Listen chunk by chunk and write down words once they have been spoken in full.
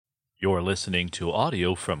You're listening to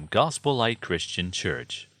audio from Gospel Light Christian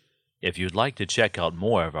Church. If you'd like to check out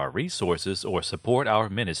more of our resources or support our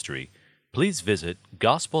ministry, please visit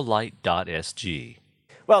gospellight.SG.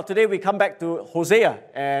 Well, today we come back to Hosea,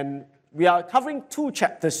 and we are covering two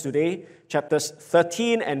chapters today, chapters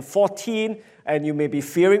 13 and 14, and you may be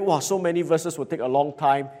fearing, wow, so many verses will take a long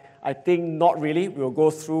time. I think not really. We'll go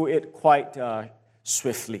through it quite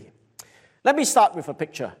swiftly. Let me start with a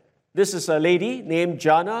picture. This is a lady named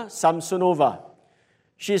Jana Samsonova.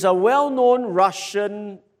 She's a well-known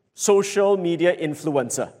Russian social media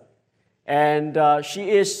influencer. And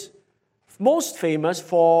she is most famous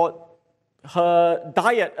for her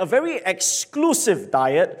diet, a very exclusive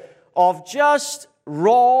diet of just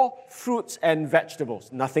raw fruits and vegetables.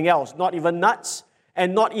 Nothing else, not even nuts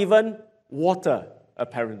and not even water,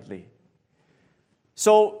 apparently.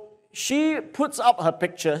 So she puts up her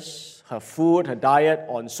pictures, her food, her diet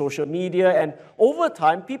on social media, and over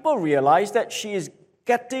time, people realize that she is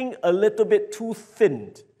getting a little bit too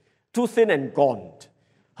thin and gaunt.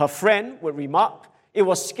 Her friend would remark, it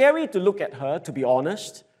was scary to look at her, to be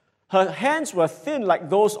honest. Her hands were thin like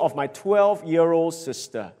those of my 12-year-old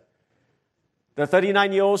sister. The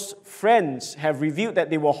 39-year-old's friends have revealed that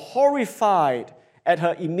they were horrified at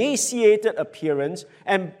her emaciated appearance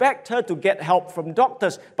and begged her to get help from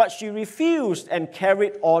doctors, but she refused and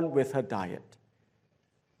carried on with her diet.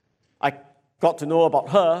 I got to know about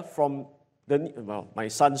her from my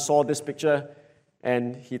son saw this picture,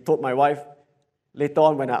 and he told my wife later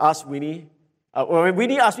on when I asked Winnie, when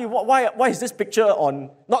Winnie asked me, why is this picture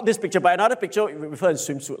on, not this picture, but another picture with her in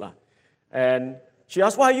swimsuit. And she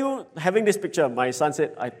asked, why are you having this picture? My son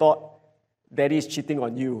said, I thought Daddy is cheating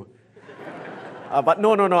on you. But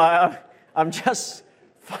no, I'm just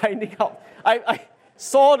finding out. I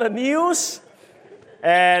saw the news,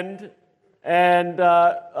 and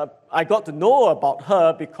I got to know about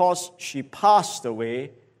her because she passed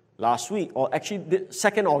away last week, or actually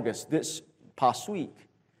 2nd August, this past week.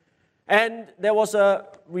 And there was a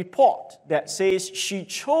report that says she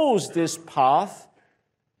chose this path.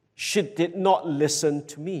 She did not listen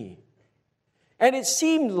to me. And it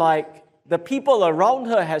seemed like the people around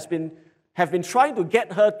her have been trying to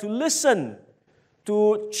get her to listen,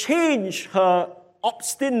 to change her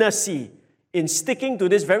obstinacy in sticking to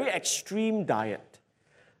this very extreme diet.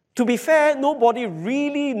 To be fair, nobody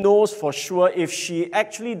really knows for sure if she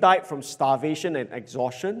actually died from starvation and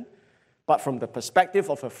exhaustion, but from the perspective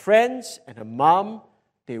of her friends and her mom,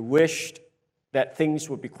 they wished that things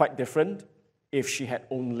would be quite different if she had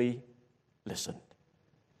only listened.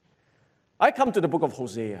 I come to the book of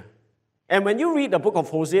Hosea. And when you read the book of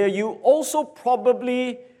Hosea, you also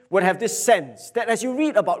probably would have this sense that as you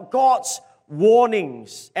read about God's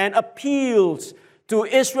warnings and appeals to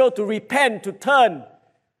Israel to repent, to turn,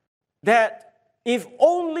 that if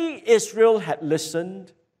only Israel had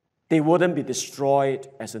listened, they wouldn't be destroyed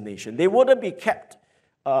as a nation. They wouldn't be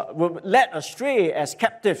led astray as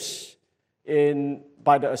captives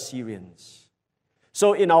by the Assyrians.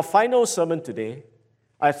 So in our final sermon today,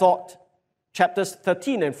 I thought chapters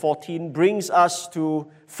 13 and 14 brings us to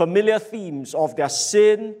familiar themes of their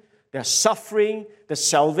sin, their suffering, the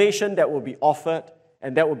salvation that will be offered,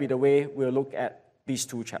 and that will be the way we'll look at these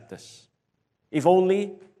two chapters. If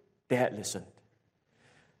only they had listened.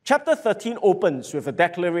 Chapter 13 opens with a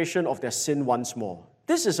declaration of their sin once more.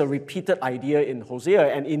 This is a repeated idea in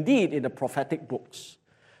Hosea and indeed in the prophetic books.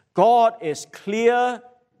 God is clear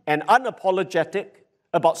and unapologetic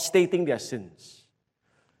about stating their sins.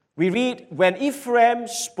 We read, when Ephraim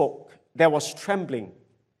spoke, there was trembling.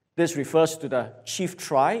 This refers to the chief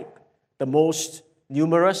tribe, the most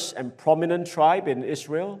numerous and prominent tribe in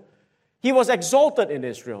Israel. He was exalted in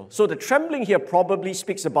Israel. So the trembling here probably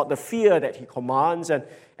speaks about the fear that he commands and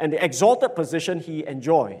the exalted position he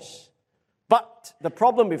enjoys. But the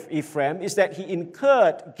problem with Ephraim is that he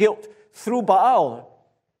incurred guilt through Baal.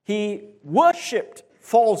 He worshipped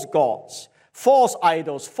false gods, false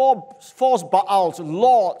idols, false Baals,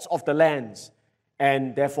 lords of the lands,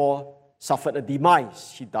 and therefore suffered a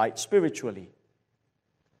demise. He died spiritually.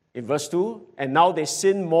 In verse 2, and now they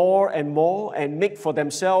sin more and make for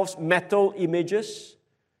themselves metal images,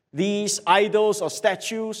 these idols or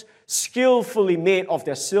statues skillfully made of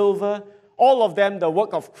their silver, all of them the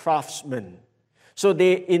work of craftsmen. So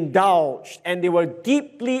they indulged and they were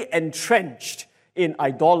deeply entrenched in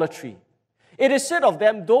idolatry. It is said of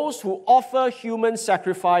them, those who offer human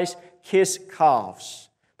sacrifice kiss calves.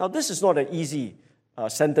 Now, this is not an easy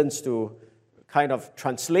sentence to kind of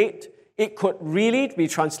translate. It could really be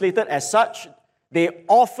translated as such. They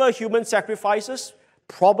offer human sacrifices,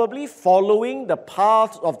 probably following the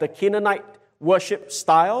path of the Canaanite worship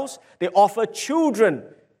styles. They offer children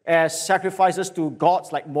as sacrifices to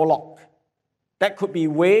gods like Moloch. That could be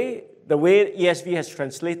the way ESV has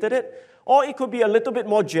translated it, or it could be a little bit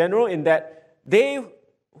more general in that they,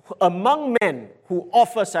 among men who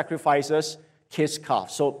offer sacrifices, kiss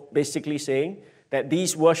calves. So basically saying that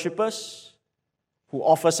these worshippers who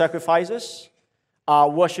offer sacrifices are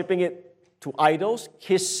worshipping it to idols,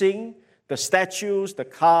 kissing the statues, the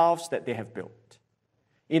calves that they have built.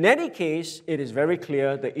 In any case, it is very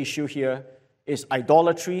clear the issue here is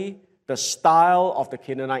idolatry, the style of the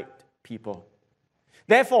Canaanite people.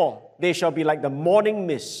 Therefore, they shall be like the morning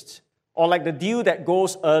mist, or like the dew that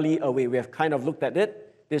goes early away. We have kind of looked at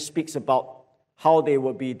it. This speaks about how they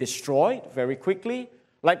will be destroyed very quickly,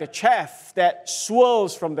 like the chaff that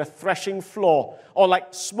swirls from the threshing floor, or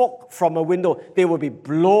like smoke from a window. They will be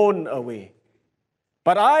blown away.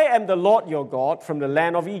 But I am the Lord your God from the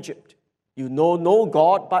land of Egypt. You know no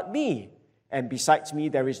God but me, and besides me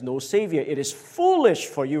there is no Savior. It is foolish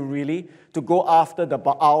for you really to go after the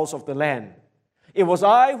Baals of the land. It was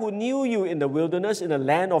I who knew you in the wilderness, in the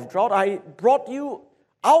land of drought. I brought you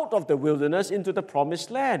out of the wilderness into the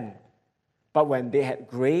promised land. But when they had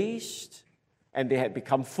grazed and they had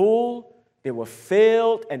become full, they were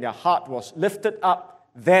filled and their heart was lifted up.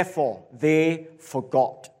 Therefore, they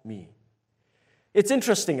forgot me. It's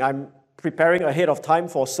interesting. I'm preparing ahead of time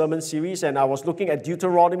for a sermon series, and I was looking at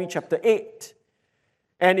Deuteronomy chapter 8.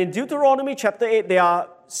 And in Deuteronomy chapter 8, there are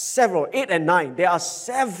several, 8 and 9, there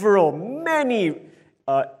are many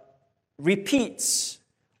repeats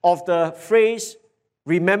of the phrase,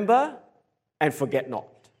 remember and forget not.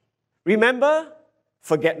 Remember,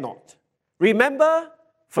 forget not. Remember,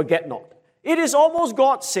 forget not. It is almost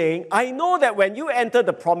God saying, I know that when you enter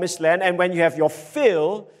the promised land and when you have your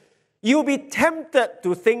fill, you'll be tempted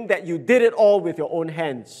to think that you did it all with your own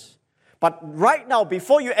hands. But right now,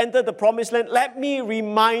 before you enter the promised land, let me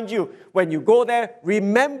remind you, when you go there,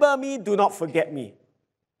 remember me, do not forget me.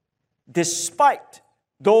 Despite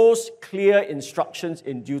those clear instructions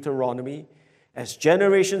in Deuteronomy, as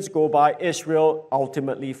generations go by, Israel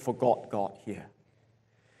ultimately forgot God here.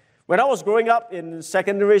 When I was growing up in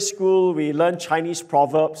secondary school, we learned Chinese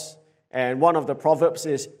proverbs, and one of the proverbs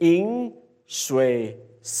is 饮水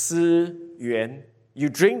思源. You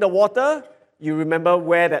drink the water, you remember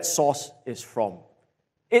where that source is from.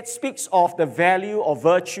 It speaks of the value or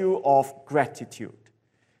virtue of gratitude.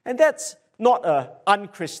 And that's not an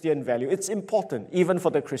unchristian value. It's important, even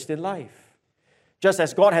for the Christian life. Just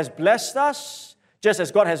as God has blessed us, just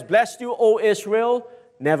as God has blessed you, O Israel,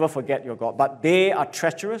 never forget your God. But they are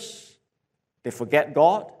treacherous. They forget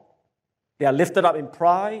God. They are lifted up in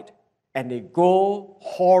pride. And they go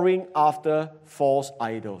whoring after false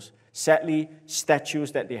idols. Sadly,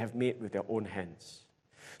 statues that they have made with their own hands.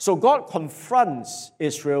 So God confronts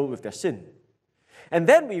Israel with their sin. And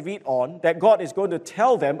then we read on that God is going to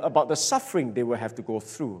tell them about the suffering they will have to go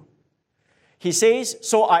through. He says,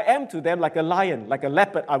 so I am to them like a lion, like a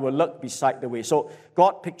leopard I will lurk beside the way. So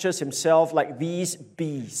God pictures himself like these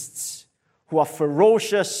beasts who are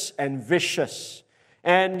ferocious and vicious.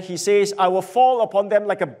 And he says, I will fall upon them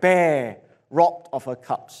like a bear robbed of her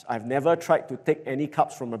cubs. I've never tried to take any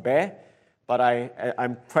cubs from a bear, but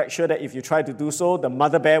I'm quite sure that if you try to do so, the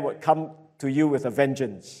mother bear would come to you with a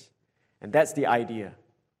vengeance. And that's the idea.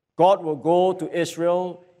 God will go to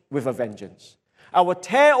Israel with a vengeance. I will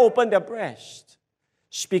tear open their breast.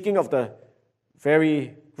 Speaking of the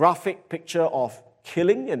very graphic picture of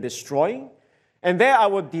killing and destroying. And there I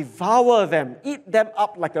will devour them, eat them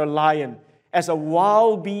up like a lion, as a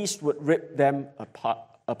wild beast would rip them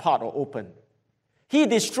apart or open. He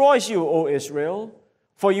destroys you, O Israel,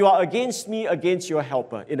 for you are against me, against your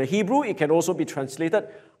helper. In the Hebrew, it can also be translated,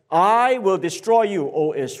 I will destroy you,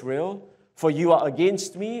 O Israel, for you are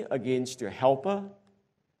against me, against your helper.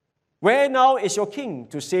 Where now is your king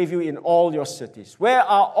to save you in all your cities? Where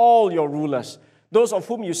are all your rulers, those of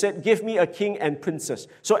whom you said, give me a king and princes?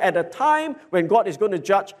 So at the time when God is going to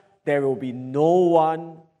judge, there will be no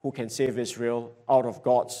one who can save Israel out of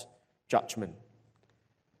God's judgment.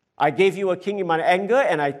 I gave you a king in my anger,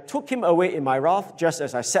 and I took him away in my wrath. Just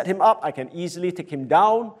as I set him up, I can easily take him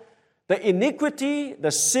down. The iniquity,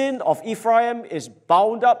 the sin of Ephraim is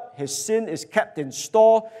bound up. His sin is kept in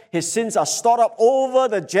store. His sins are stored up over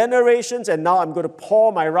the generations, and now I'm going to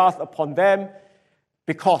pour my wrath upon them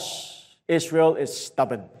because Israel is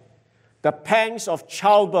stubborn. The pangs of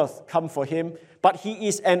childbirth come for him, but he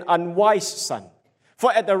is an unwise son.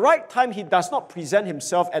 For at the right time, he does not present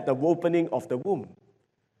himself at the opening of the womb.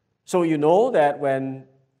 So you know that when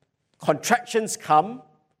contractions come,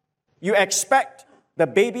 you expect the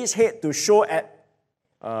baby's head to show at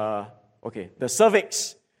the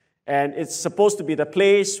cervix, And it's supposed to be the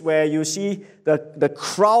place where you see the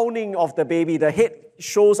crowning of the baby. The head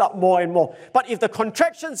shows up more and more. But if the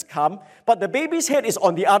contractions come, but the baby's head is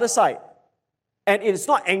on the other side, and it is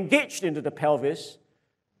not engaged into the pelvis,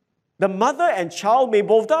 the mother and child may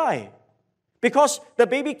both die. Because the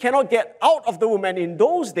baby cannot get out of the womb. And in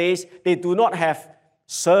those days, they do not have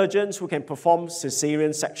surgeons who can perform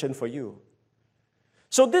cesarean section for you.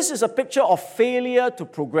 So this is a picture of failure to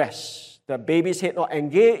progress. The baby's head not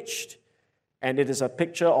engaged. And it is a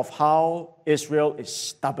picture of how Israel is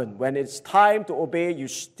stubborn. When it's time to obey, you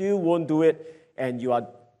still won't do it. And you are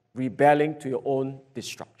rebelling to your own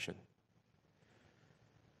destruction.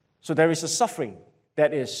 So there is a suffering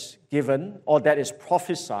that is given or that is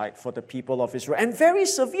prophesied for the people of Israel. And very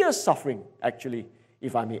severe suffering, actually,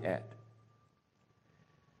 if I may add.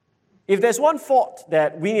 If there's one fault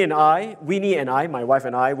that Winnie and I, my wife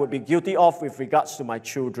and I, would be guilty of with regards to my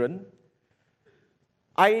children,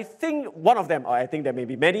 I think one of them, or I think there may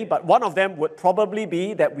be many, but one of them would probably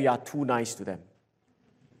be that we are too nice to them.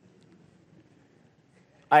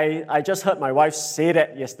 I just heard my wife say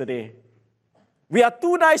that yesterday. We are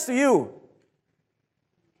too nice to you.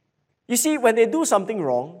 You see, when they do something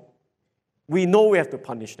wrong, we know we have to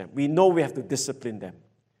punish them. We know we have to discipline them.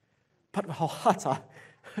 But our hearts are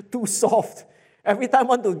too soft. Every time we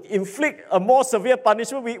want to inflict a more severe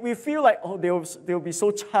punishment, we feel like, oh, they'll be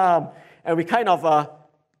so charmed. And we kind of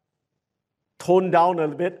tone down a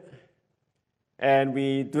little bit. And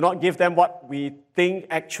we do not give them what we think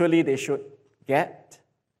actually they should get.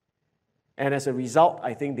 And as a result,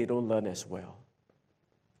 I think they don't learn as well.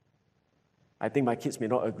 I think my kids may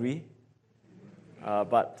not agree.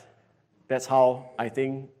 But that's how I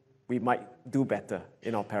think we might do better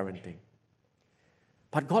in our parenting.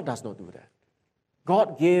 But God does not do that.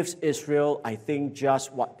 God gives Israel, I think,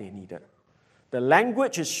 just what they needed. The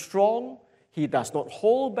language is strong. He does not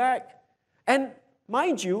hold back. And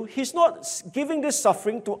mind you, He's not giving this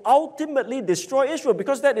suffering to ultimately destroy Israel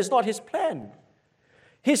because that is not His plan.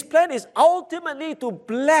 His plan is ultimately to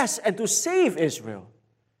bless and to save Israel.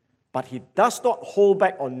 But He does not hold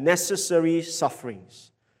back on necessary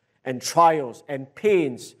sufferings and trials and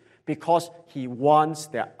pains because He wants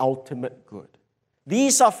their ultimate good.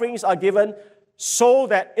 These sufferings are given so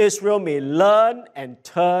that Israel may learn and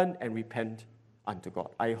turn and repent unto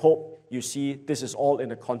God. I hope you see this is all in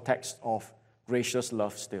the context of gracious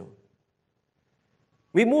love still.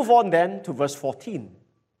 We move on then to verse 14,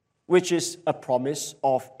 which is a promise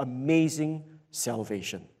of amazing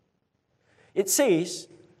salvation. It says,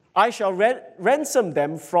 I shall ransom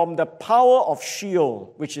them from the power of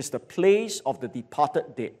Sheol, which is the place of the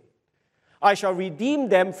departed dead. I shall redeem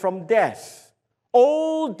them from death.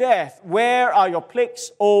 O death, where are your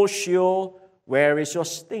plagues? O Sheol, where is your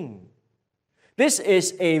sting? This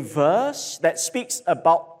is a verse that speaks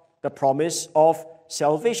about the promise of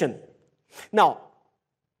salvation. Now,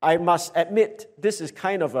 I must admit, this is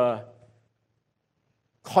kind of a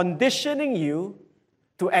conditioning you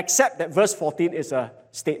to accept that verse 14 is a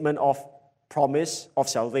statement of promise of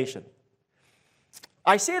salvation.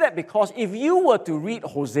 I say that because if you were to read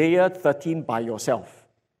Hosea 13 by yourself,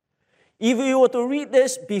 if you were to read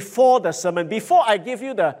this before the sermon, before I give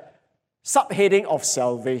you the subheading of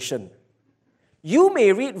salvation, you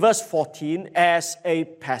may read verse 14 as a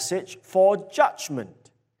passage for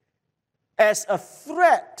judgment, as a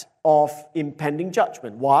threat of impending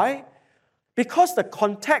judgment. Why? Because the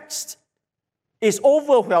context is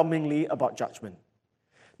overwhelmingly about judgment.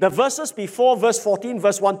 The verses before verse 14,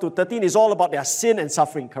 verse 1 to 13 is all about their sin and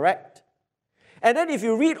suffering, correct? And then if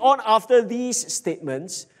you read on after these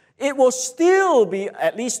statements, it will still be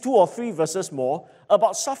at least 2 or 3 verses more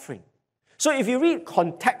about suffering. So if you read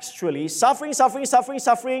contextually,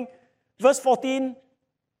 suffering, verse 14,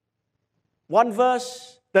 one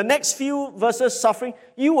verse, the next few verses suffering,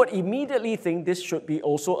 you would immediately think this should be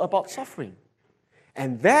also about suffering.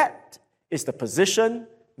 And that is the position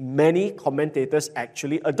many commentators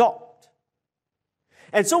actually adopt.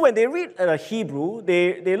 And so when they read Hebrew,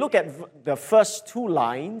 they look at the first 2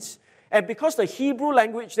 lines, and because the Hebrew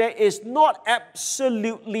language there is not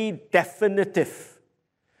absolutely definitive,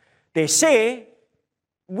 they say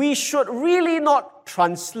we should really not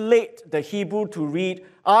translate the Hebrew to read,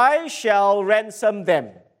 I shall ransom them,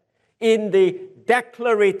 in the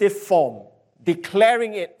declarative form,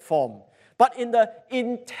 declaring it form, but in the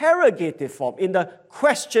interrogative form, in the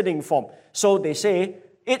questioning form. So they say,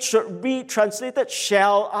 it should be translated,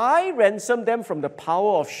 shall I ransom them from the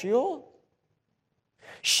power of Sheol?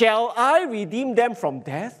 Shall I redeem them from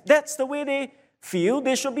death? That's the way they feel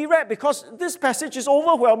they should be read, because this passage is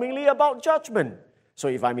overwhelmingly about judgment. So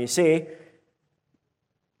if I may say,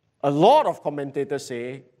 a lot of commentators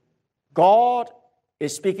say, God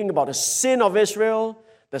is speaking about the sin of Israel,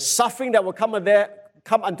 the suffering that will come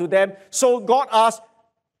unto them. So God asks,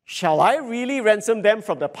 shall I really ransom them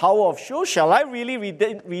from the power of Sheol? Shall I really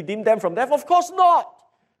redeem them from death? Of course not.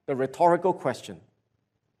 The rhetorical question.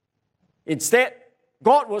 Instead,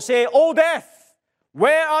 God will say, O death,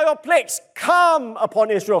 where are your plagues? Come upon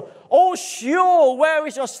Israel. O Sheol, where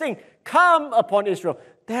is your sting? Come upon Israel.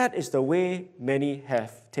 That is the way many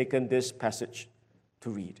have taken this passage to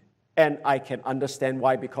read. And I can understand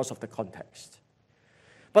why, because of the context.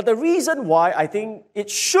 But the reason why I think it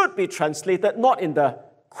should be translated not in the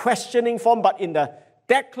questioning form, but in the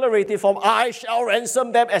declarative form, I shall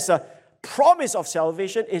ransom them, as a promise of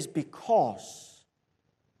salvation, is because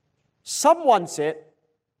someone said,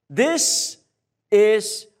 this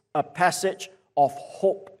is a passage of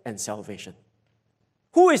hope and salvation.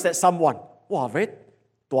 Who is that someone? Wow, very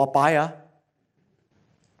tua pai ah.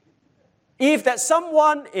 If that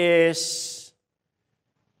someone is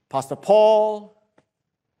Pastor Paul,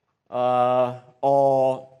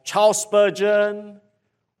 or Charles Spurgeon,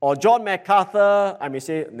 or John MacArthur, I may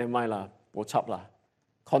say, never mind lah, bo chap lah.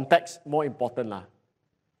 Context more important lah.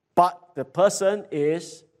 But the person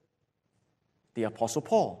is the Apostle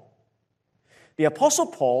Paul. The Apostle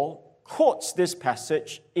Paul quotes this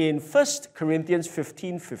passage in 1 Corinthians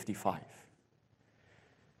 15:55.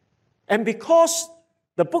 And because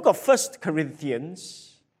the book of 1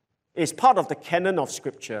 Corinthians is part of the canon of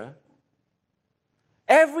Scripture,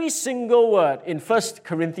 every single word in 1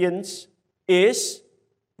 Corinthians is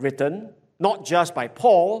written not just by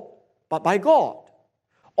Paul, but by God.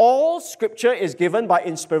 All Scripture is given by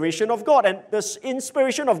inspiration of God, and this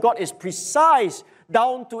inspiration of God is precise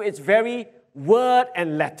down to its very word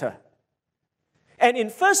and letter. And in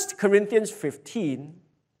 1 Corinthians 15,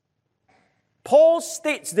 Paul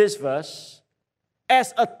states this verse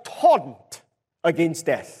as a taunt against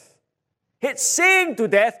death. It's saying to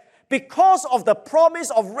death, because of the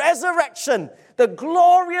promise of resurrection, the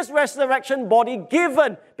glorious resurrection body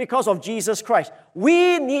given because of Jesus Christ,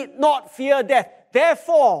 we need not fear death.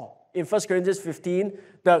 Therefore, in 1 Corinthians 15,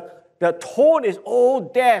 the tone is,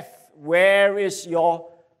 oh death, where is your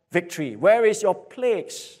victory? Where is your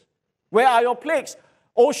plagues? Where are your plagues?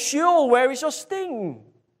 Oh Sheol, where is your sting?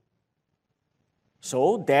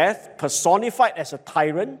 So death, personified as a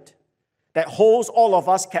tyrant that holds all of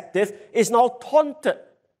us captive, is now taunted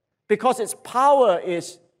because its power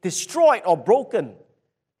is destroyed or broken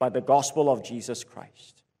by the gospel of Jesus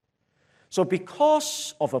Christ. So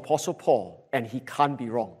because of Apostle Paul, and he can't be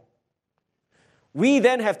wrong, we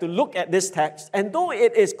then have to look at this text, and though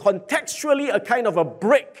it is contextually a kind of a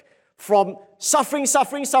break from suffering,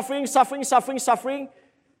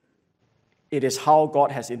 it is how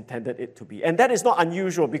God has intended it to be. And that is not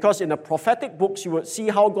unusual, because in the prophetic books you would see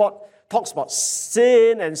how God talks about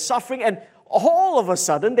sin and suffering, and all of a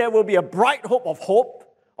sudden there will be a bright hope of hope,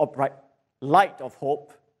 or bright light of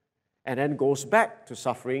hope, and then goes back to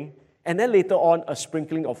suffering, and then later on a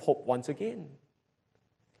sprinkling of hope once again.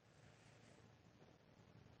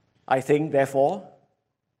 I think, therefore,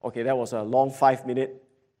 okay, that was a long 5-minute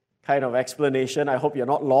kind of explanation. I hope you're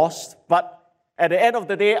not lost. But at the end of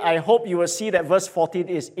the day, I hope you will see that verse 14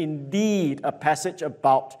 is indeed a passage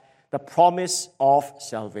about the promise of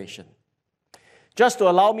salvation. Just to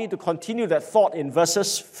allow me to continue that thought in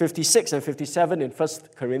verses 56 and 57 in 1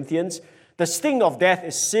 Corinthians, the sting of death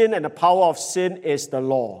is sin, and the power of sin is the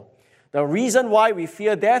law. The reason why we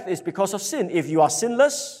fear death is because of sin. If you are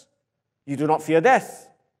sinless, you do not fear death,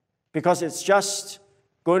 because it's just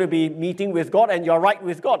going to be meeting with God and you're right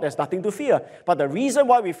with God. There's nothing to fear. But the reason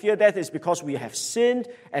why we fear death is because we have sinned,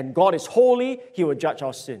 and God is holy. He will judge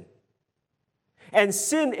our sin. And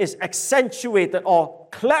sin is accentuated or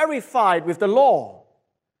clarified with the law.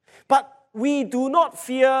 But we do not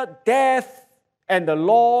fear death and the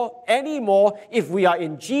law anymore if we are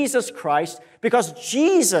in Jesus Christ, because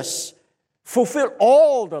Jesus fulfilled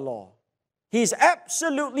all the law. He is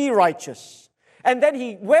absolutely righteous. And then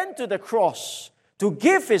He went to the cross to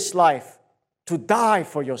give His life to die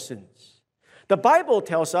for your sins. The Bible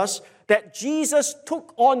tells us that Jesus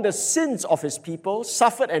took on the sins of His people,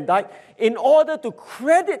 suffered and died, in order to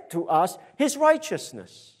credit to us His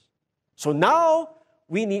righteousness. So now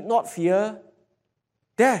we need not fear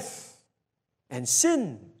death and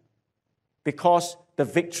sin, because the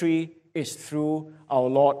victory is through our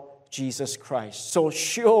Lord Jesus Christ. So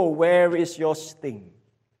sure, where is your sting?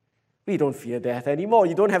 We don't fear death anymore.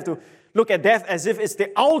 You don't have to look at death as if it's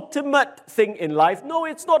the ultimate thing in life. No,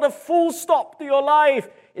 it's not a full stop to your life.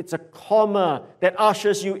 It's a comma that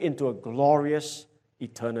ushers you into a glorious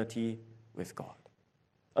eternity with God.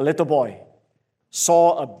 A little boy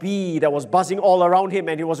saw a bee that was buzzing all around him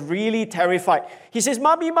and he was really terrified. He says,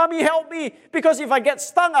 "Mommy, Mommy, help me, because if I get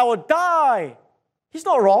stung, I will die." He's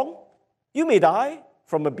not wrong. You may die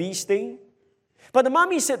from a bee sting. But the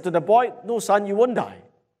mommy said to the boy, "No, son, you won't die."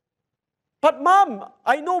 "But Mom,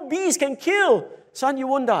 I know bees can kill." "Son, you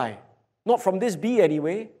won't die. Not from this bee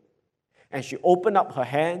anyway." And she opened up her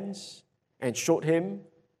hands and showed him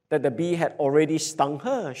that the bee had already stung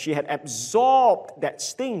her. She had absorbed that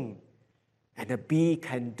sting. And the bee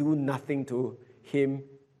can do nothing to him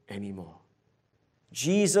anymore.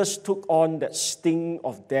 Jesus took on that sting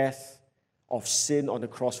of death, of sin on the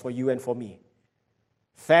cross for you and for me.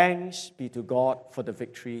 Thanks be to God for the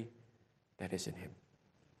victory that is in him.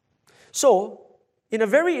 So, in a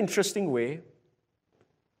very interesting way,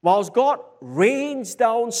 whilst God rains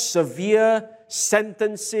down severe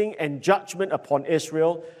sentencing and judgment upon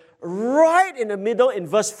Israel, right in the middle in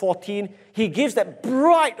verse 14, he gives that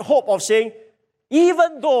bright hope of saying,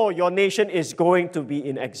 even though your nation is going to be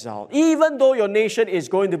in exile, even though your nation is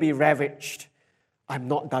going to be ravaged, I'm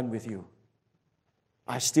not done with you.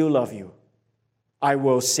 I still love you. I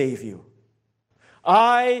will save you.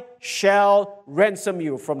 I shall ransom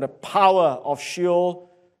you from the power of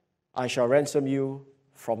Sheol. I shall ransom you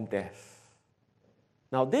from death.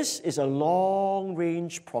 Now, this is a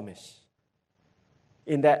long-range promise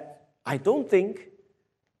in that I don't think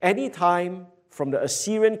any time from the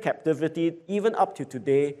Assyrian captivity, even up to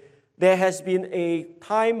today, there has been a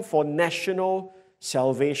time for national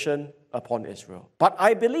salvation upon Israel. But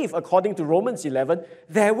I believe, according to Romans 11,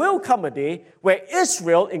 there will come a day where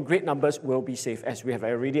Israel in great numbers will be saved, as we have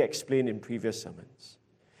already explained in previous sermons.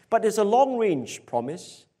 But it's a long-range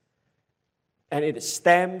promise, and it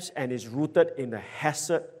stems and is rooted in the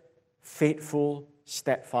hesed, faithful,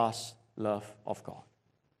 steadfast love of God.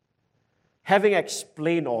 Having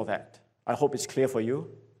explained all that, I hope it's clear for you.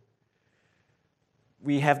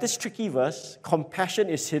 We have this tricky verse, compassion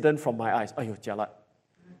is hidden from my eyes. Ayo, jalat.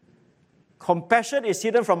 Compassion is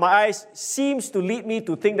hidden from my eyes seems to lead me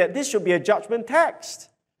to think that this should be a judgment text,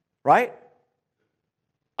 right?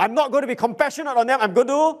 I'm not going to be compassionate on them, I'm going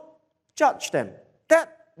to judge them.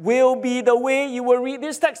 That will be the way you will read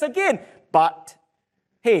this text again. But,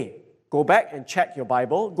 hey, go back and check your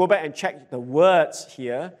Bible, go back and check the words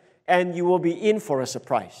here, and you will be in for a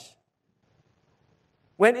surprise.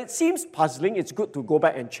 When it seems puzzling, it's good to go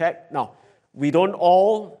back and check. Now, we don't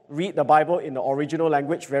all read the Bible in the original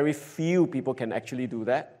language. Very few people can actually do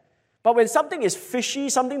that. But when something is fishy,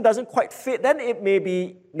 something doesn't quite fit, then it may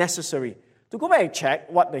be necessary to go back and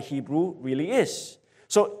check what the Hebrew really is.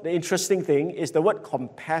 So the interesting thing is the word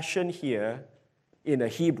compassion here in the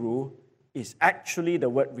Hebrew is actually the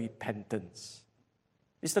word repentance.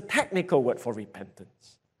 It's the technical word for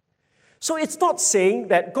repentance. So it's not saying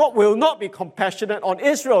that God will not be compassionate on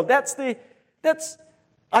Israel. That's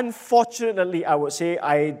unfortunately, I would say,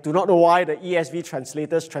 I do not know why the ESV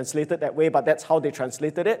translators translated that way, but that's how they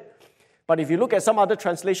translated it. But if you look at some other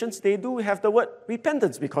translations, they do have the word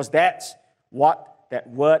repentance because that's what that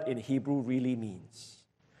word in Hebrew really means.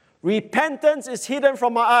 Repentance is hidden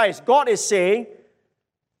from my eyes. God is saying,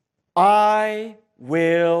 I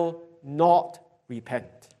will not repent.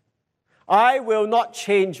 I will not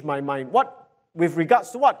change my mind. What? With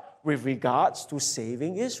regards to what? With regards to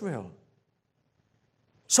saving Israel.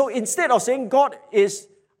 So instead of saying God is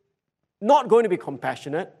not going to be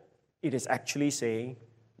compassionate, it is actually saying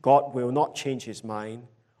God will not change his mind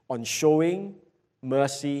on showing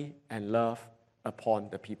mercy and love upon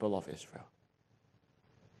the people of Israel.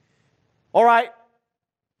 All right.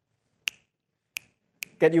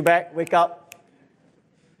 Get you back, wake up.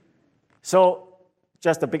 So,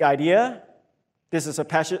 just a big idea. This is a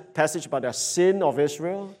passage about the sin of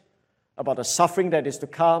Israel, about the suffering that is to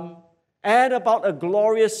come, and about a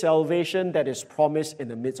glorious salvation that is promised in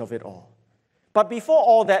the midst of it all. But before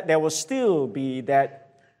all that, there will still be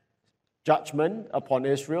that judgment upon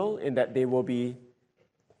Israel in that they will be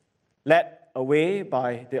led away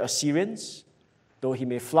by the Assyrians. Though he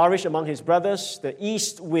may flourish among his brothers, the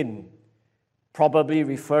east wind, probably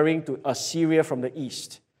referring to Assyria from the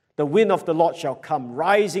east, the wind of the Lord shall come,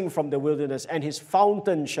 rising from the wilderness, and his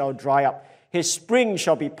fountain shall dry up. His spring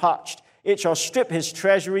shall be parched. It shall strip his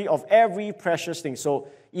treasury of every precious thing. So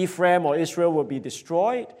Ephraim or Israel will be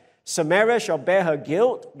destroyed. Samaria shall bear her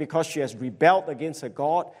guilt because she has rebelled against her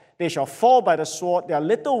God. They shall fall by the sword. Their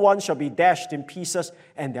little ones shall be dashed in pieces,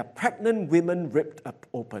 and their pregnant women ripped up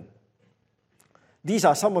open. These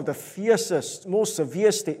are some of the fiercest, most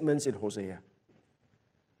severe statements in Hosea.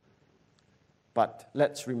 But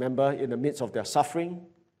let's remember, in the midst of their suffering,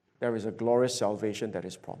 there is a glorious salvation that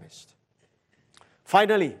is promised.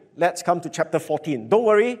 Finally, let's come to chapter 14. Don't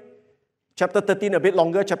worry, Chapter 13 a bit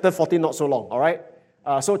longer, chapter 14 not so long, all right?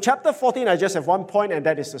 So chapter 14, I just have one point, and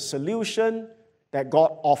that is the solution that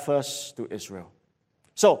God offers to Israel.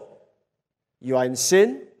 So, you are in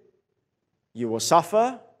sin, you will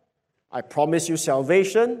suffer, I promise you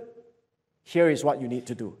salvation. Here is what you need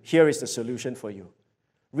to do. Here is the solution for you.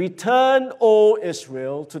 Return, O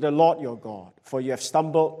Israel, to the Lord your God, for you have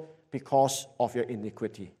stumbled because of your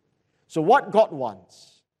iniquity. So what God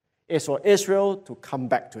wants is for Israel to come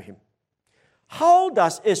back to Him. How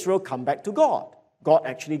does Israel come back to God? God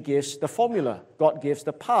actually gives the formula. God gives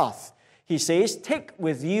the path. He says, take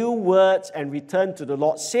with you words and return to the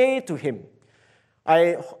Lord. Say to Him.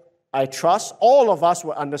 I trust all of us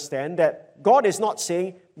will understand that God is not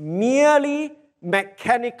saying merely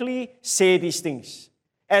mechanically say these things.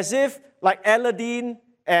 As if like Aladdin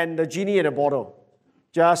and the genie in a bottle.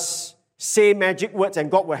 Just say magic words and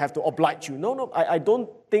God will have to oblige you. No, I don't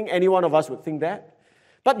think any one of us would think that.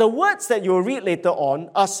 But the words that you'll read later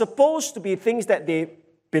on are supposed to be things that they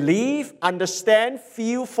believe, understand,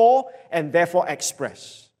 feel for, and therefore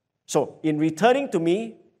express. So, in returning to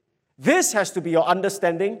me, this has to be your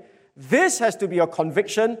understanding, this has to be your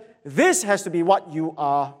conviction, this has to be what you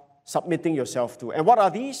are submitting yourself to. And what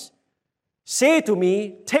are these? Say to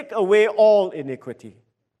me, take away all iniquity.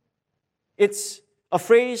 It's a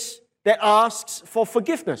phrase that asks for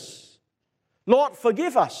forgiveness. Lord,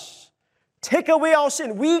 forgive us. Take away our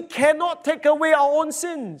sin. We cannot take away our own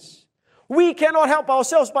sins. We cannot help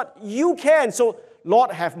ourselves, but you can. So,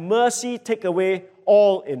 Lord, have mercy, take away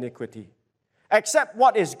all iniquity. Accept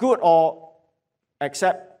what is good, or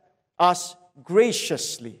accept us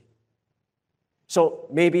graciously. So,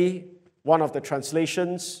 maybe one of the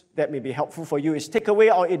translations that may be helpful for you is take away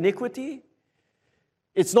our iniquity.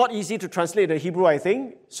 It's not easy to translate the Hebrew, I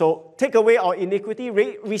think. So, take away our iniquity,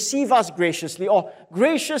 receive us graciously, or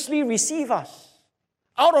graciously receive us.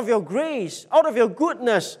 Out of your grace, out of your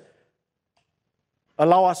goodness,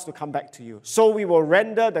 allow us to come back to you. So we will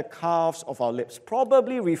render the calves of our lips,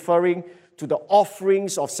 probably referring to the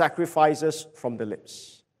offerings of sacrifices from the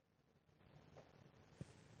lips.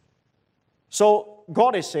 So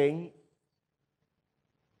God is saying,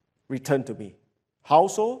 return to me. How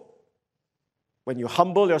so? When you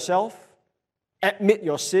humble yourself, admit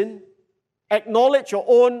your sin, acknowledge your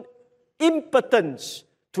own impotence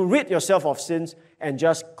to rid yourself of sins, and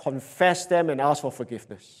just confess them and ask for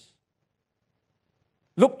forgiveness.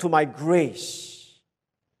 Look to my grace.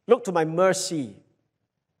 Look to my mercy,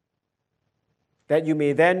 that you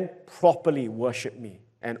may then properly worship me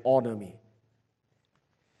and honor me.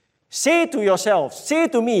 Say to yourself, say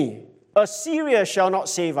to me, Assyria shall not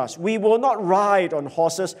save us. We will not ride on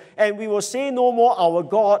horses, and we will say no more our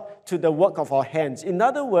God to the work of our hands. In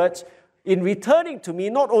other words, in returning to me,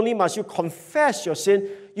 not only must you confess your sin,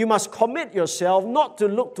 you must commit yourself not to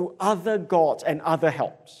look to other gods and other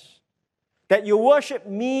helps. That you worship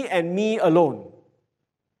me and me alone.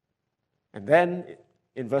 And then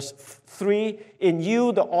in verse 3, in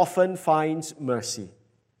you the orphan finds mercy.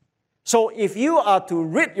 So if you are to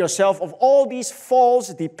rid yourself of all these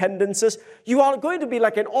false dependencies, you are going to be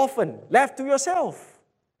like an orphan, left to yourself.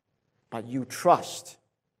 But you trust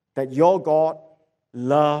that your God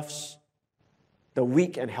loves the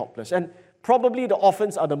weak and helpless. And probably the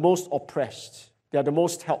orphans are the most oppressed. They are the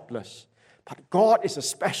most helpless. But God is a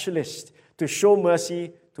specialist to show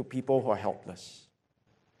mercy to people who are helpless.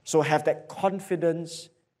 So have that confidence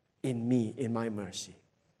in me, in my mercy.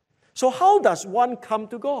 So how does one come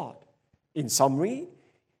to God? In summary,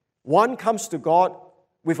 one comes to God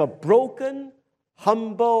with a broken,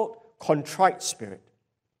 humble, contrite spirit,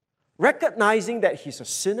 recognizing that he's a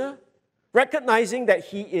sinner, recognizing that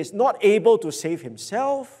he is not able to save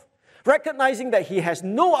himself, recognizing that he has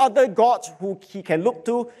no other gods who he can look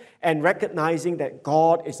to, and recognizing that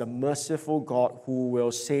God is a merciful God who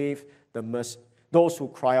will save those who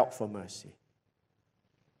cry out for mercy.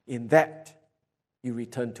 In that, you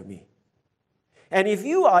return to me. And if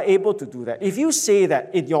you are able to do that, if you say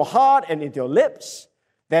that in your heart and in your lips,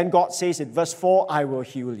 then God says in verse 4, I will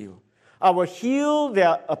heal you. I will heal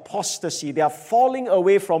their apostasy, their falling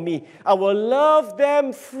away from me. I will love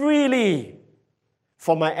them freely,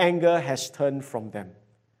 for my anger has turned from them.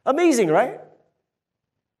 Amazing, right?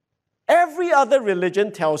 Every other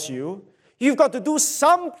religion tells you you've got to do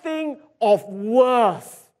something of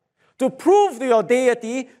worth to prove to your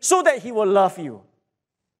deity so that he will love you.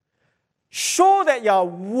 Show that you are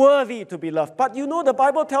worthy to be loved. But you know, the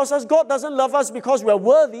Bible tells us God doesn't love us because we are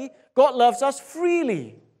worthy. God loves us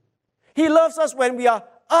freely. He loves us when we are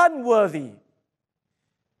unworthy.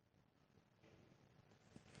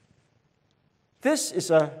 This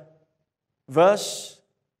is a verse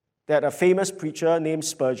that a famous preacher named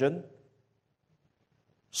Spurgeon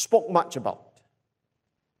spoke much about.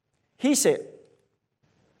 He said,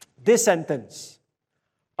 this sentence,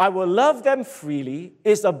 I will love them freely,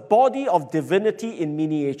 is a body of divinity in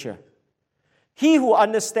miniature. He who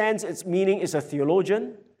understands its meaning is a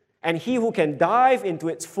theologian, and he who can dive into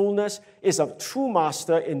its fullness is a true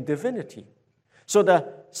master in divinity. So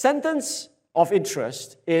the sentence of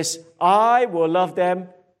interest is, I will love them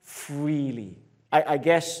freely. I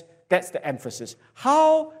guess that's the emphasis.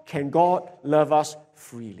 How can God love us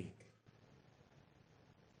freely?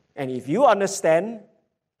 And if you understand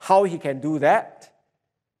how he can do that,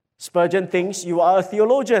 Spurgeon thinks you are a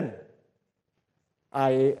theologian.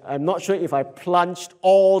 I'm not sure if I plunged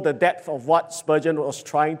all the depth of what Spurgeon was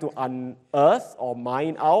trying to unearth or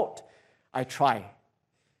mine out. I try.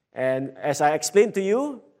 And as I explained to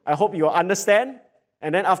you, I hope you understand.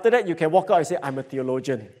 And then after that, you can walk out and say, I'm a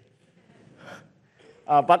theologian.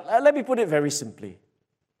 But let me put it very simply.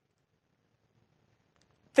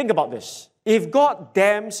 Think about this. If God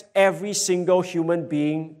damns every single human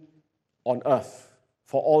being on earth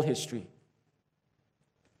for all history,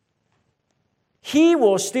 he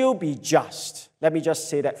will still be just. Let me just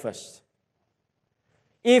say that first.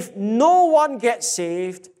 If no one gets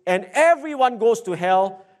saved and everyone goes to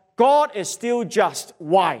hell, God is still just.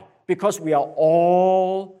 Why? Because we are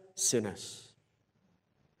all sinners.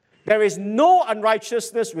 There is no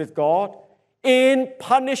unrighteousness with God in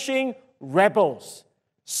punishing rebels,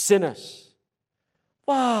 sinners.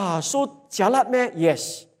 Wow, so jialat meh?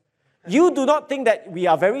 Yes. You do not think that we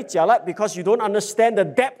are very jialat because you don't understand the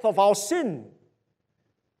depth of our sin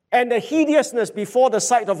and the hideousness before the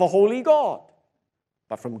sight of a holy God.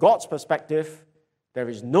 But from God's perspective, there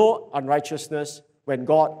is no unrighteousness when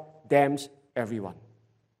God damns everyone.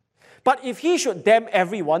 But if he should damn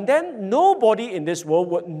everyone, then nobody in this world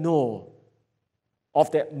would know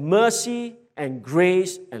of that mercy and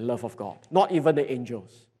grace and love of God, not even the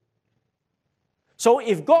angels. So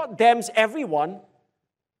if God damns everyone,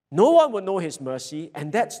 no one would know his mercy,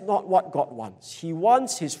 and that's not what God wants. He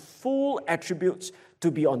wants his full attributes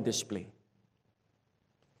to be on display.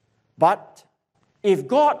 But if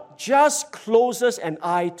God just closes an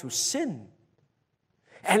eye to sin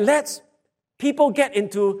and lets people get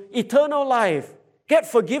into eternal life, get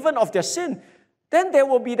forgiven of their sin, then there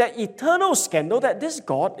will be that eternal scandal that this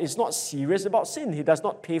God is not serious about sin. He does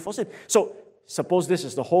not pay for sin. So, suppose this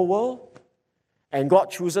is the whole world, and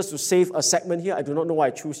God chooses to save a segment here. I do not know why I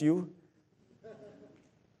choose you.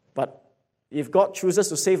 But if God chooses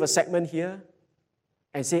to save a segment here,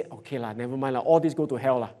 and say, okay lah, never mind lah, all these go to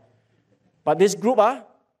hell lah. But this group,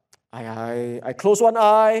 I close one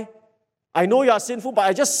eye, I know you are sinful, but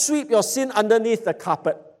I just sweep your sin underneath the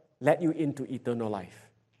carpet, let you into eternal life.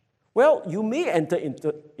 Well, you may enter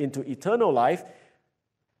into eternal life,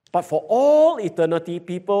 but for all eternity,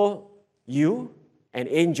 people, you and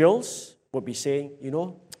angels will be saying,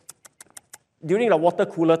 during the water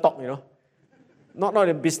cooler talk, not in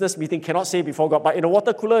a business meeting, cannot say before God, but in a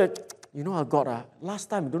water cooler, our God, last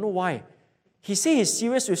time, I don't know why. He said he's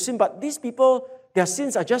serious with sin, but these people, their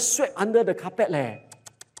sins are just swept under the carpet leh.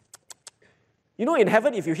 In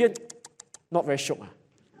heaven, if you hear, not very shook.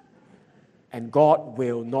 And God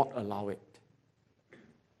will not allow it.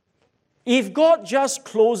 If God just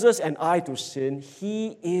closes an eye to sin,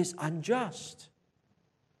 he is unjust.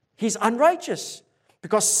 He's unrighteous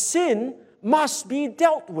because sin must be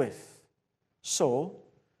dealt with. So,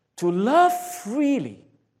 to love freely,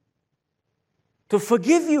 to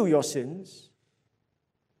forgive you your sins,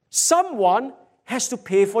 someone has to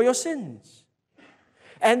pay for your sins.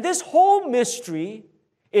 And this whole mystery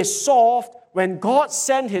is solved when God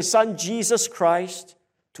sent his Son Jesus Christ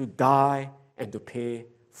to die and to pay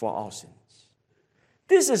for our sins.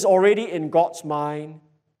 This is already in God's mind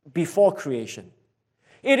before creation.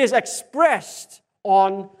 It is expressed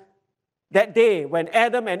on that day when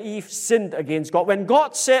Adam and Eve sinned against God. When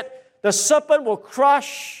God said, the serpent will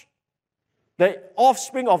crush the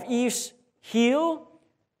offspring of Eve's heel,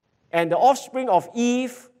 and the offspring of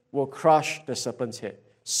Eve will crush the serpent's head.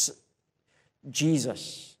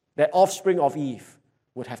 Jesus, that offspring of Eve,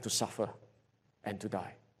 would have to suffer and to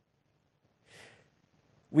die.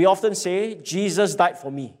 We often say, Jesus died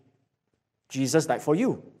for me. Jesus died for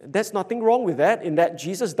you. There's nothing wrong with that, in that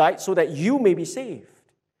Jesus died so that you may be saved.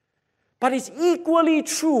 But it's equally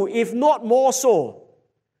true, if not more so,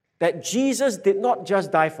 that Jesus did not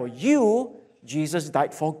just die for you, Jesus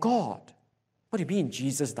died for God. What do you mean,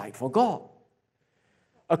 Jesus died for God?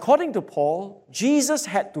 According to Paul, Jesus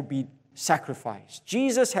had to be sacrificed.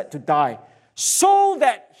 Jesus had to die so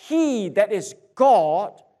that he, that is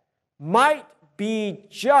God, might be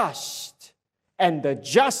just and the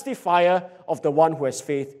justifier of the one who has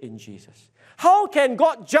faith in Jesus. How can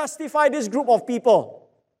God justify this group of people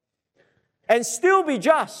and still be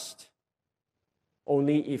just?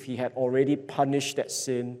 Only if He had already punished that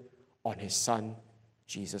sin on His Son,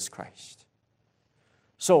 Jesus Christ.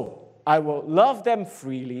 So, I will love them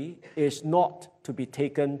freely is not to be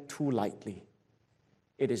taken too lightly.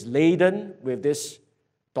 It is laden with this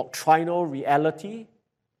doctrinal reality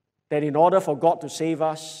that in order for God to save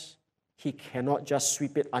us, He cannot just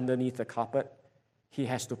sweep it underneath the carpet. He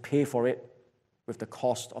has to pay for it with the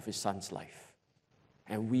cost of His Son's life.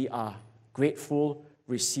 And we are grateful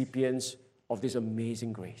recipients of this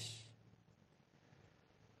amazing grace.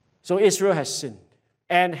 So Israel has sinned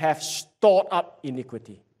and have stored up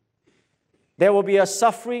iniquity. There will be a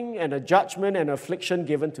suffering and a judgment and affliction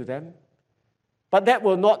given to them. But that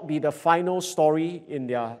will not be the final story in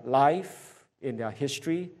their life, in their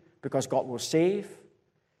history, because God will save,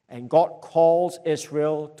 and God calls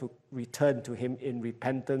Israel to return to Him in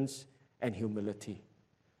repentance and humility.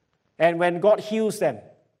 And when God heals them,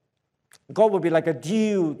 God will be like a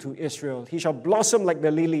dew to Israel. He shall blossom like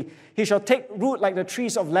the lily. He shall take root like the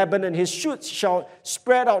trees of Lebanon. His shoots shall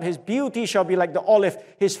spread out. His beauty shall be like the olive.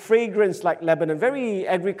 His fragrance like Lebanon. Very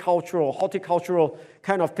agricultural, horticultural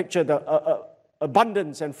kind of picture, the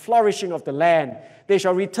abundance and flourishing of the land. They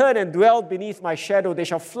shall return and dwell beneath my shadow. They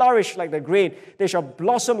shall flourish like the grain. They shall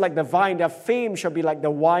blossom like the vine. Their fame shall be like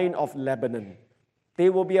the wine of Lebanon.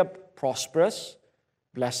 They will be a prosperous,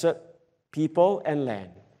 blessed people and land.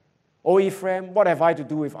 O Ephraim, what have I to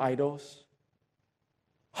do with idols?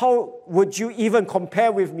 How would you even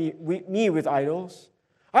compare with me with idols?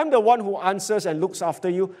 I'm the one who answers and looks after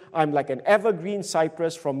you. I'm like an evergreen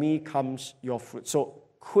cypress. From me comes your fruit. So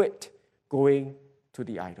quit going to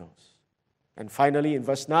the idols. And finally, in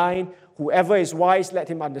verse 9, whoever is wise, let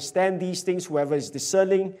him understand these things. Whoever is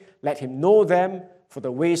discerning, let him know them. For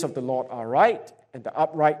the ways of the Lord are right, and the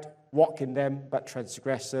upright walk in them, but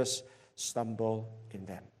transgressors stumble in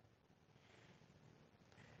them.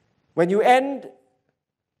 When you end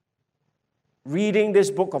reading this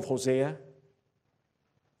book of Hosea,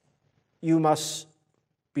 you must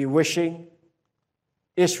be wishing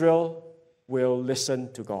Israel will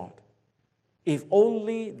listen to God. If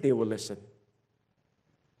only they will listen.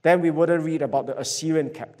 Then we wouldn't read about the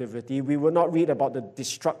Assyrian captivity. We would not read about the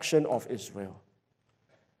destruction of Israel.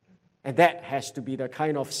 And that has to be the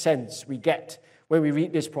kind of sense we get when we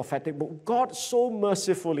read this prophetic book. God so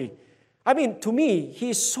mercifully, to me,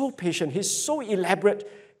 He is so patient, He's so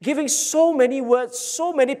elaborate, giving so many words,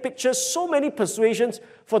 so many pictures, so many persuasions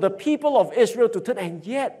for the people of Israel to turn, and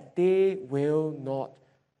yet they will not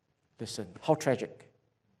listen. How tragic.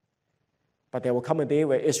 But there will come a day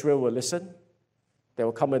where Israel will listen. There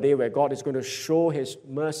will come a day where God is going to show His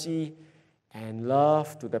mercy and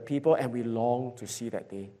love to the people, and we long to see that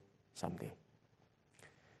day someday.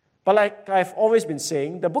 But like I've always been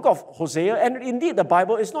saying, the book of Hosea, and indeed the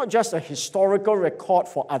Bible, is not just a historical record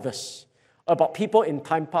for others about people in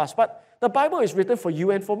time past, but the Bible is written for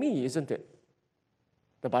you and for me, isn't it?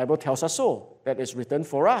 The Bible tells us so, that it's written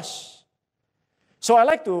for us. So I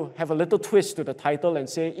like to have a little twist to the title and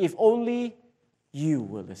say, if only you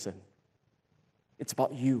will listen. It's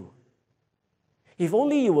about you. If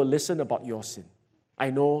only you will listen about your sin.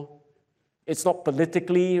 I know it's not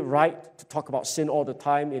politically right to talk about sin all the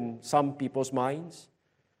time in some people's minds,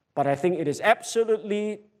 but I think it is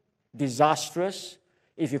absolutely disastrous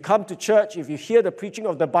if you come to church, if you hear the preaching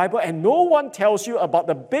of the Bible, and no one tells you about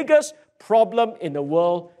the biggest problem in the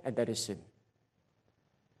world, and that is sin.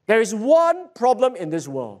 There is one problem in this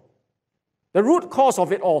world, the root cause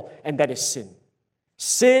of it all, and that is sin.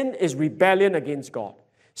 Sin is rebellion against God.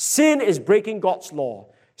 Sin is breaking God's law.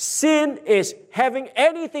 Sin is having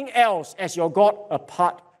anything else as your God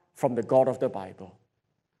apart from the God of the Bible.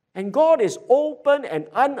 And God is open and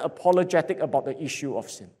unapologetic about the issue of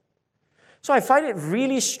sin. So I find it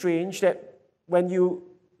really strange that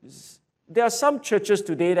there are some churches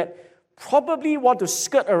today that probably want to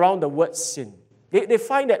skirt around the word sin. They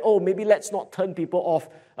find that, maybe let's not turn people off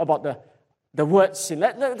about the word sin.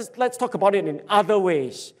 Let's talk about it in other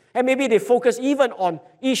ways. And maybe they focus even on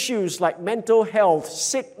issues like mental health,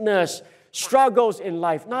 sickness, struggles in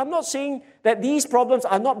life. Now, I'm not saying that these problems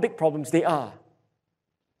are not big problems. They are.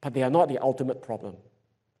 But they are not the ultimate problem.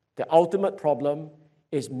 The ultimate problem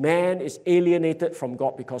is man is alienated from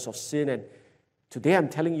God because of sin. And today I'm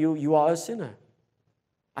telling you, you are a sinner.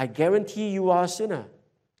 I guarantee you are a sinner.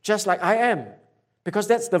 Just like I am. Because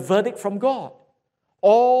that's the verdict from God.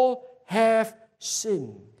 All have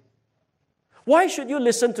sinned. Why should you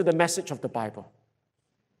listen to the message of the Bible?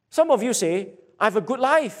 Some of you say, I have a good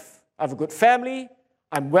life, I have a good family,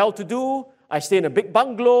 I'm well-to-do, I stay in a big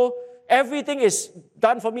bungalow, Everything is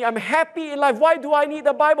done for me. I'm happy in life. Why do I need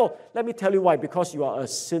the Bible? Let me tell you why. Because you are a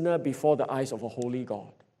sinner before the eyes of a holy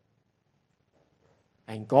God.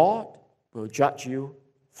 And God will judge you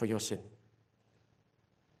for your sin.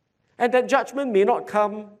 And that judgment may not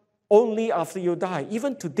come only after you die.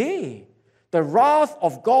 Even today, the wrath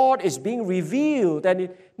of God is being revealed. And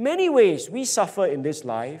in many ways, we suffer in this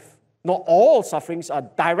life. Not all sufferings are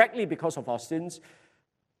directly because of our sins,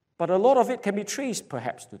 but a lot of it can be traced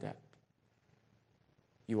perhaps to that.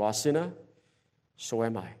 You are a sinner, so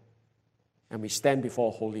am I. And we stand before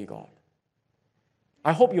a holy God.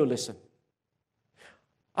 I hope you'll listen.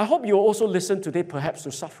 I hope you'll also listen today perhaps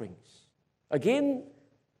to sufferings. Again,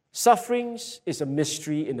 sufferings is a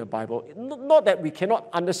mystery in the Bible. Not that we cannot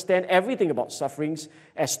understand everything about sufferings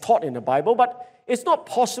as taught in the Bible, but it's not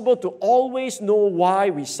possible to always know why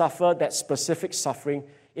we suffer that specific suffering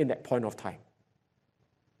in that point of time.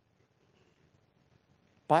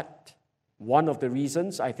 But one of the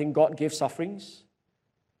reasons I think God gives sufferings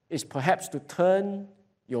is perhaps to turn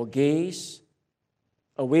your gaze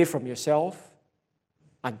away from yourself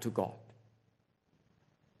unto God.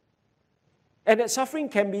 And that suffering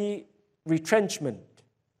can be retrenchment,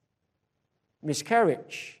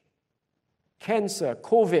 miscarriage, cancer,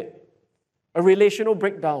 COVID, a relational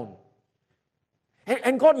breakdown.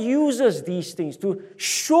 And God uses these things to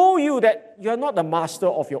show you that you're not the master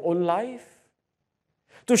of your own life,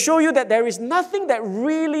 to show you that there is nothing that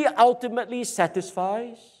really ultimately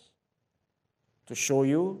satisfies, to show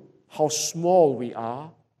you how small we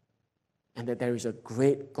are, and that there is a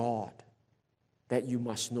great God that you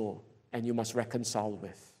must know and you must reconcile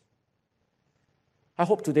with. I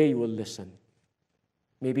hope today you will listen.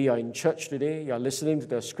 Maybe you're in church today, you're listening to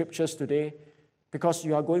the scriptures today because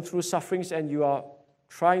you are going through sufferings and you are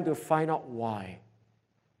trying to find out why.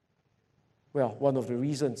 Well, one of the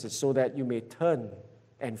reasons is so that you may turn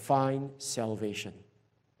and find salvation.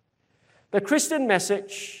 The Christian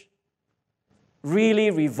message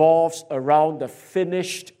really revolves around the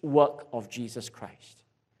finished work of Jesus Christ.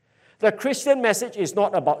 The Christian message is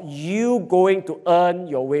not about you going to earn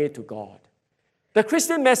your way to God. The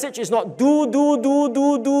Christian message is not do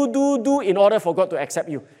in order for God to accept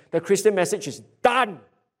you. The Christian message is done.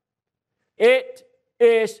 It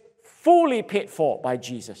is fully paid for by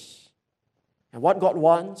Jesus. And what God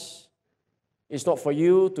wants is not for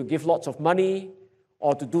you to give lots of money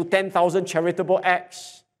or to do 10,000 charitable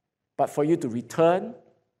acts, but for you to return,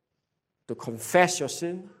 to confess your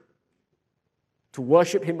sin, to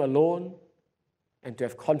worship Him alone, and to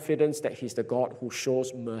have confidence that He's the God who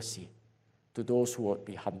shows mercy to those who would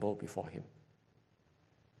be humble before Him.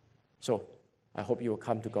 So, I hope you will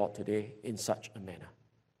come to God today in such a manner.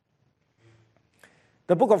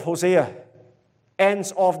 The book of Hosea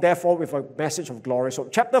ends off, therefore, with a message of glory. So,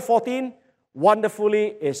 chapter 14, wonderfully,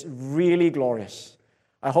 is really glorious.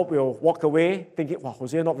 I hope we'll walk away thinking, wow,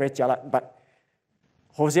 Hosea not very jialat, but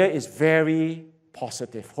Hosea is very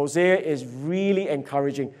positive. Hosea is really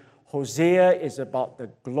encouraging. Hosea is about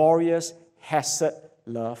the glorious Hesed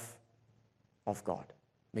love of God.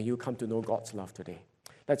 May you come to know God's love today.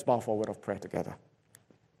 Let's bow for a word of prayer together.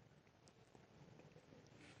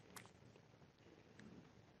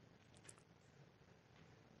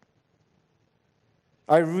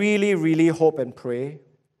 I really, really hope and pray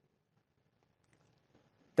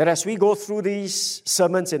that as we go through these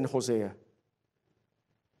sermons in Hosea,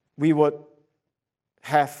 we would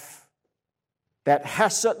have that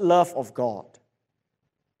Hesed love of God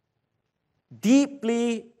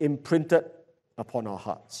deeply imprinted upon our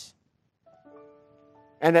hearts.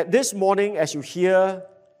 And that this morning, as you hear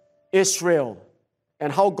Israel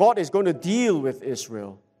and how God is going to deal with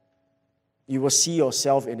Israel, you will see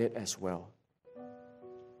yourself in it as well.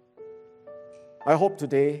 I hope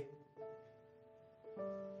today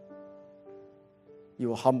you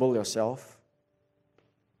will humble yourself,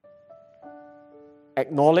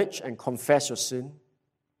 acknowledge and confess your sin,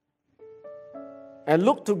 and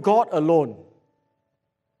look to God alone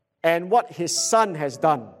and what His Son has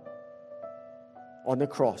done on the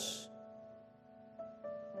cross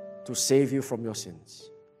to save you from your sins.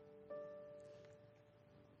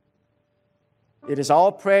 It is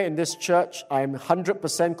our prayer in this church. I am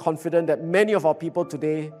 100% confident that many of our people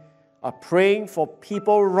today are praying for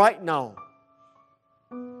people right now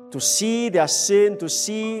to see their sin, to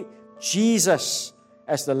see Jesus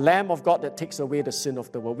as the Lamb of God that takes away the sin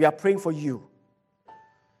of the world. We are praying for you.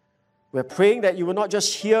 We're praying that you will not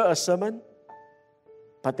just hear a sermon,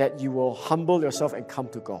 but that you will humble yourself and come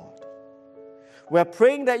to God. We're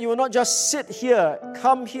praying that you will not just sit here,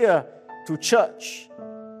 come here to church,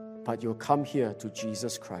 but you'll come here to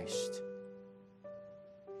Jesus Christ.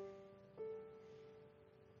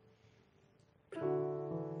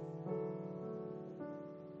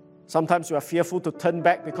 Sometimes we are fearful to turn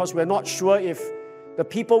back because we're not sure if the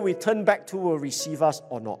people we turn back to will receive us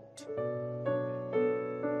or not.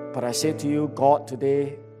 But I say to you, God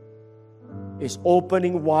today is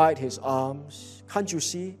opening wide His arms. Can't you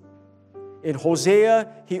see? In Hosea,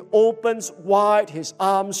 He opens wide His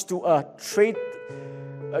arms to a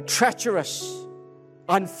treacherous,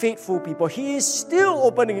 unfaithful people. He is still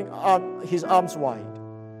opening His arms wide.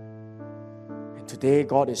 And today,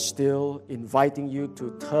 God is still inviting you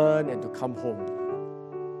to turn and to come home.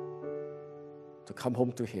 To come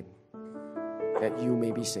home to Him, that you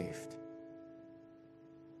may be saved.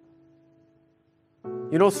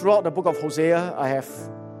 You know, throughout the book of Hosea, I have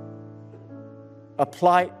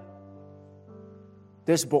applied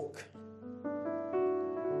this book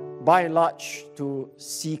by and large to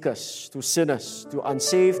seekers, to sinners, to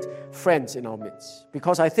unsaved friends in our midst.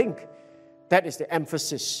 Because I think that is the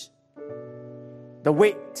emphasis, the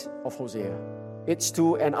weight of Hosea. It's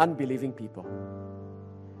to an unbelieving people.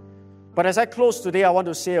 But as I close today, I want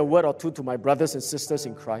to say a word or two to my brothers and sisters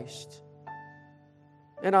in Christ.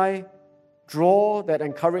 And I draw that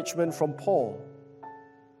encouragement from Paul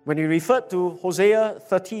when he referred to Hosea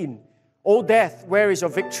 13. O death, where is your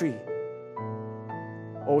victory?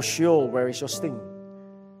 O Sheol, where is your sting?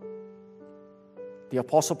 The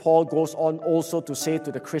Apostle Paul goes on also to say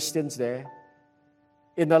to the Christians there,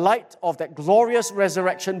 in the light of that glorious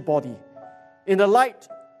resurrection body, in the light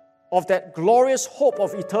of that glorious hope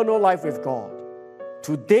of eternal life with God,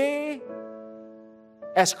 today,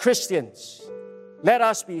 as Christians, let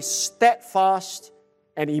us be steadfast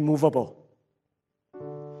and immovable.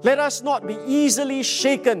 Let us not be easily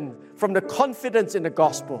shaken from the confidence in the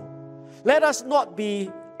gospel. Let us not be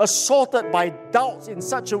assaulted by doubts in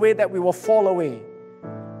such a way that we will fall away.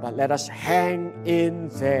 But let us hang in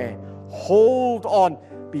there. Hold on.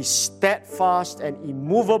 Be steadfast and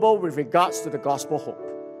immovable with regards to the gospel hope.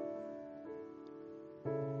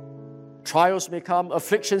 Trials may come,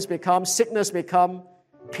 afflictions may come, sickness may come,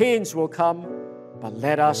 pains will come, but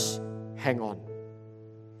let us hang on.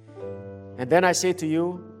 And then I say to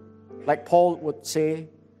you, like Paul would say,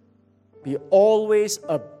 be always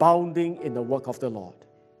abounding in the work of the Lord,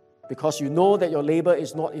 because you know that your labor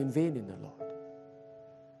is not in vain in the Lord.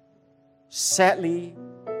 Sadly,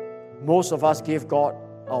 most of us give God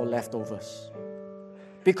our leftovers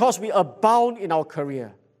because we abound in our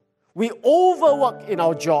career. We overwork in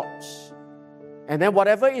our jobs. And then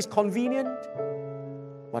whatever is convenient,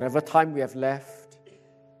 whatever time we have left,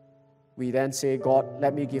 we then say, God,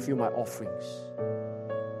 let me give you my offerings.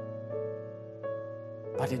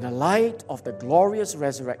 But in the light of the glorious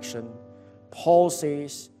resurrection, Paul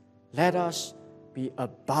says, let us be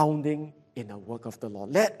abounding in the work of the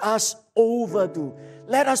Lord. Let us overdo.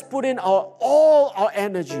 Let us put in all our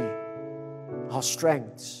energy, our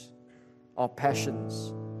strengths, our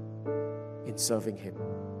passions in serving Him.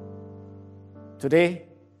 Today,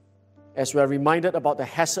 as we are reminded about the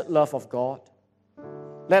hesed love of God,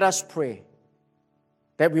 let us pray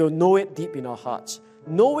that we will know it deep in our hearts.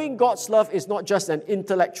 Knowing God's love is not just an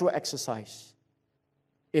intellectual exercise.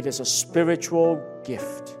 It is a spiritual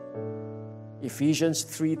gift. Ephesians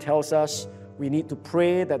 3 tells us we need to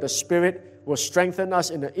pray that the Spirit will strengthen us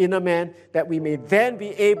in the inner man, that we may then be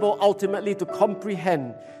able ultimately to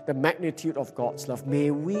comprehend the magnitude of God's love. May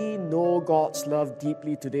we know God's love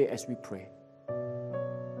deeply today as we pray,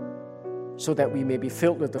 so that we may be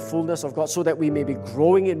filled with the fullness of God, so that we may be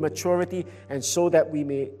growing in maturity, and so that we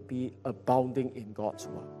may be abounding in God's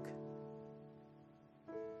work.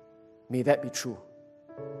 May that be true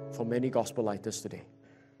for many gospel-lighters today.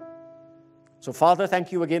 So, Father,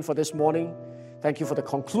 thank you again for this morning. Thank you for the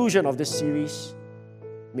conclusion of this series.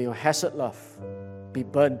 May your hesed love be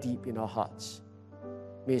burned deep in our hearts.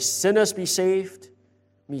 May sinners be saved.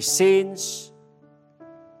 May saints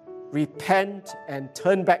repent and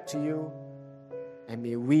turn back to you. And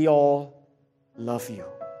may we all love you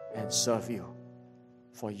and serve you,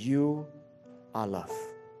 for you are love.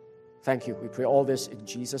 Thank you. We pray all this in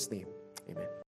Jesus' name. Amen.